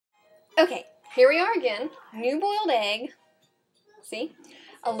Okay, here we are again. New boiled egg. See?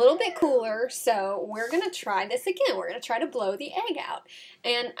 A little bit cooler, so we're going to try this again. We're going to try to blow the egg out.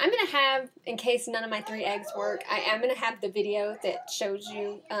 And I'm going to have, in case none of my 3 eggs work, I am going to have the video that shows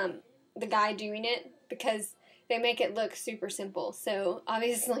you the guy doing it, because they make it look super simple. So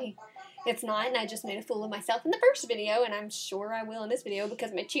obviously it's not, and I just made a fool of myself in the first video, and I'm sure I will in this video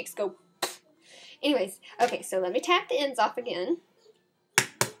because my cheeks go. Anyways, okay, so let me tap the ends off again.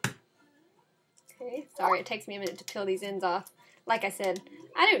 Okay, sorry, it takes me a minute to peel these ends off. Like I said,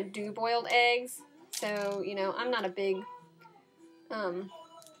 I don't do boiled eggs, so, you know, I'm not a big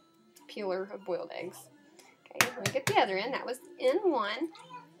peeler of boiled eggs. Okay, let me get the other end. That was end 1.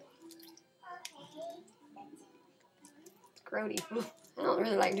 It's grody. I don't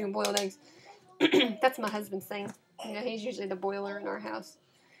really like doing boiled eggs. That's my husband's thing. You know, he's usually the boiler in our house.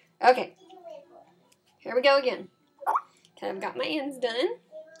 Okay, here we go again. Okay, I've got my ends done.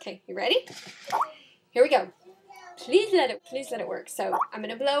 Okay, you ready? Here we go. Please let it work. So I'm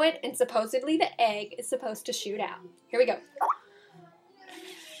going to blow it, and supposedly the egg is supposed to shoot out. Here we go.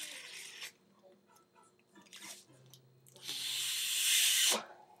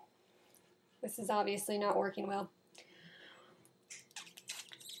 This is obviously not working well.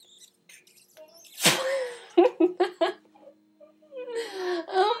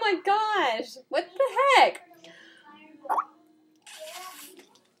 Oh my gosh. What the heck?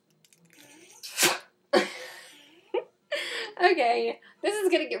 Okay, this is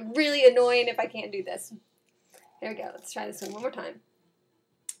going to get really annoying if I can't do this. There we go. Let's try this one more time.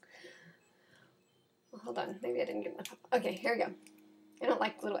 Well, hold on. Maybe I didn't get enough. Okay, here we go. I don't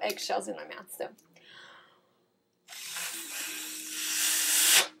like little eggshells in my mouth, so.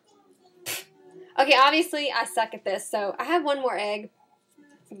 Okay, obviously I suck at this, so I have one more egg.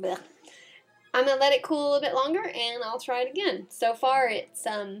 Blech. I'm going to let it cool a little bit longer, and I'll try it again. So far, it's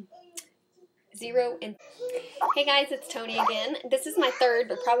 0 and... Hey guys, it's Tony again. This is my 3rd,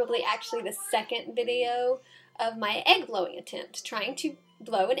 but probably actually the 2nd video of my egg blowing attempt, trying to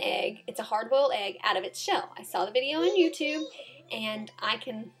blow an egg. It's a hard-boiled egg out of its shell. I saw the video on YouTube, and I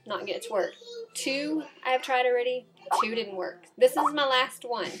can not get it to work. 2 I have tried already. 2 didn't work. This is my last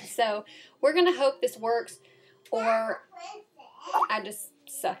one, so we're gonna hope this works, or I just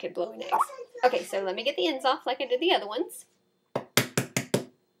suck at blowing eggs. Okay, so let me get the ends off like I did the other ones.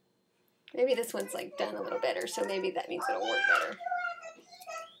 Maybe this one's like done a little better, so maybe that means it'll work better.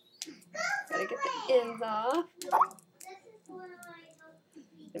 Gotta get the ends off.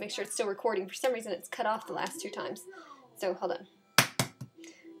 To make sure it's still recording. For some reason it's cut off the last 2 times. So hold on.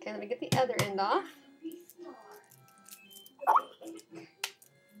 Okay, let me get the other end off.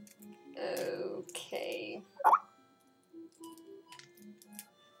 Okay.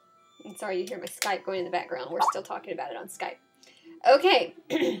 I'm sorry you hear my Skype going in the background. We're still talking about it on Skype. Okay.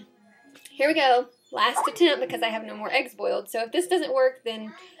 Here we go. Last attempt, because I have no more eggs boiled. So if this doesn't work,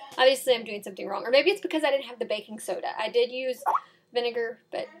 then obviously I'm doing something wrong. Or maybe it's because I didn't have the baking soda. I did use vinegar,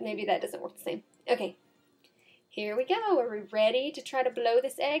 but maybe that doesn't work the same. Okay. Here we go. Are we ready to try to blow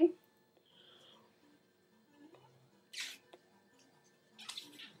this egg?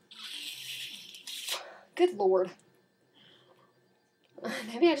 Good Lord.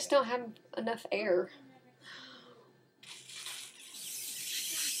 Maybe I just don't have enough air.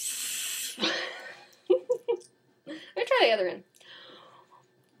 Let me try the other end.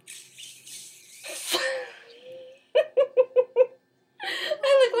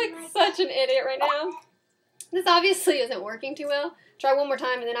 I look like such an idiot right now. This obviously isn't working too well. Try one more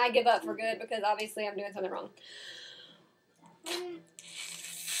time and then I give up for good, because obviously I'm doing something wrong.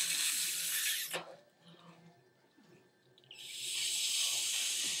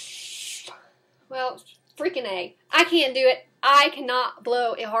 Well, freaking egg. I can't do it. I cannot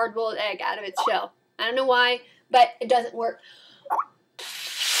blow a hard-boiled egg out of its shell. I don't know why, but it doesn't work.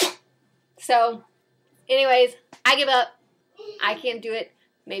 So, anyways, I give up. I can't do it.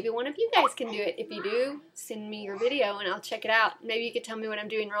 Maybe one of you guys can do it. If you do, send me your video and I'll check it out. Maybe you could tell me what I'm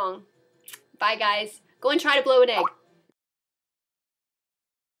doing wrong. Bye, guys. Go and try to blow an egg.